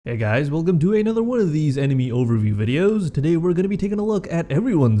Hey guys, welcome to another one of these enemy overview videos. Today we're going to be taking a look at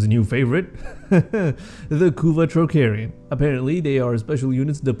everyone's new favorite, the Kuva Trokarian. Apparently they are special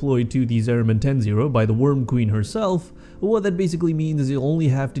units deployed to the Zariman 10-0 by the Worm Queen herself. What that basically means is you'll only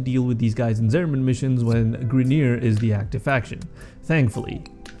have to deal with these guys in Zariman missions when Grineer is the active faction. Thankfully,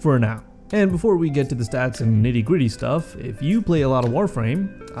 for now. And before we get to the stats and nitty-gritty stuff, if you play a lot of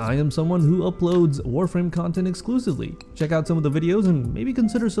Warframe, I am someone who uploads Warframe content exclusively. Check out some of the videos and maybe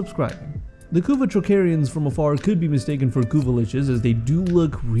consider subscribing. The Kuva Trokarians from afar could be mistaken for Kuva-liches as they do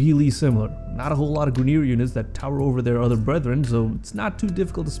look really similar. Not a whole lot of Grineer units that tower over their other brethren, so it's not too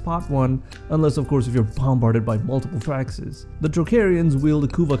difficult to spot one, unless of course if you're bombarded by multiple Thraxes. The Trokarians wield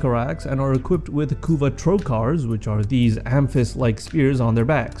Kuva Trokarians and are equipped with Kuva Trokars, which are these amphis-like spears on their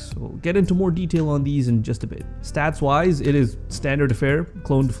backs. We'll get into more detail on these in just a bit. Stats-wise, it is standard affair,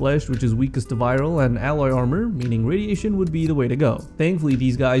 cloned flesh, which is weakest to viral, and alloy armor, meaning radiation would be the way to go. Thankfully,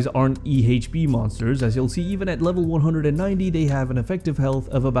 these guys aren't EHP monsters, as you'll see even at level 190 they have an effective health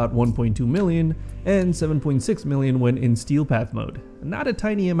of about 1.2 million and 7.6 million when in steel path mode. Not a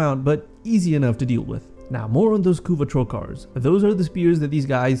tiny amount, but easy enough to deal with. Now more on those Kuva Trokars. Those are the spears that these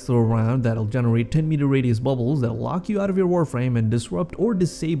guys throw around that'll generate 10-meter radius bubbles that'll lock you out of your Warframe and disrupt or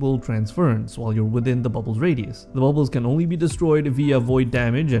disable transference while you're within the bubble's radius. The bubbles can only be destroyed via void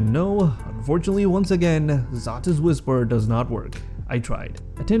damage, and no, unfortunately once again, Zata's Whisper does not work. I tried.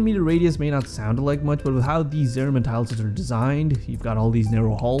 A 10-meter radius may not sound like much, but with how these Zariman tiles are designed, you've got all these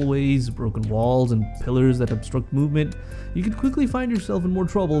narrow hallways, broken walls, and pillars that obstruct movement, you could quickly find yourself in more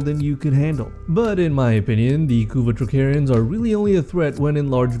trouble than you could handle. But in my opinion, the Kuva Trokarians are really only a threat when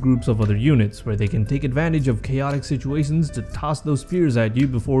in large groups of other units, where they can take advantage of chaotic situations to toss those spears at you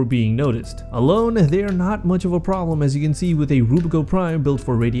before being noticed. Alone, they are not much of a problem, as you can see with a Rubico Prime built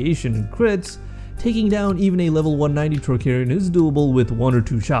for radiation and crits. Taking down even a level 190 Trokarian is doable with 1 or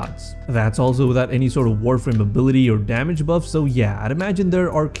 2 shots. That's also without any sort of Warframe ability or damage buff, so yeah, I'd imagine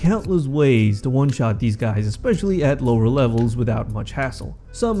there are countless ways to one-shot these guys, especially at lower levels without much hassle.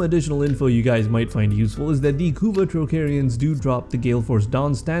 Some additional info you guys might find useful is that the Kuva Trokarians do drop the Gale Force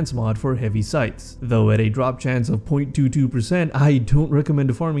Dawn stance mod for heavy sights, though at a drop chance of 0.22%, I don't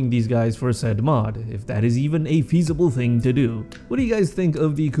recommend farming these guys for said mod, if that is even a feasible thing to do. What do you guys think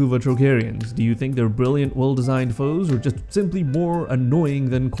of the Kuva Trokarians? Do you think they're brilliant, well-designed foes, or just simply more annoying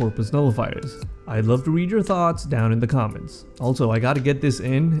than Corpus Nullifiers? I'd love to read your thoughts down in the comments. Also, I gotta get this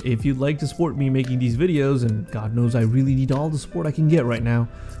in, if you'd like to support me making these videos, and God knows I really need all the support I can get right now,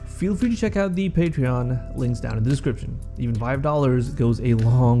 feel free to check out the Patreon, links down in the description. Even $5 goes a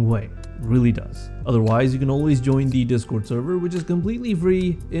long way, really does. Otherwise, you can always join the Discord server, which is completely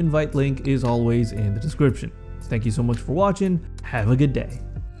free. Invite link is always in the description. Thank you so much for watching, have a good day.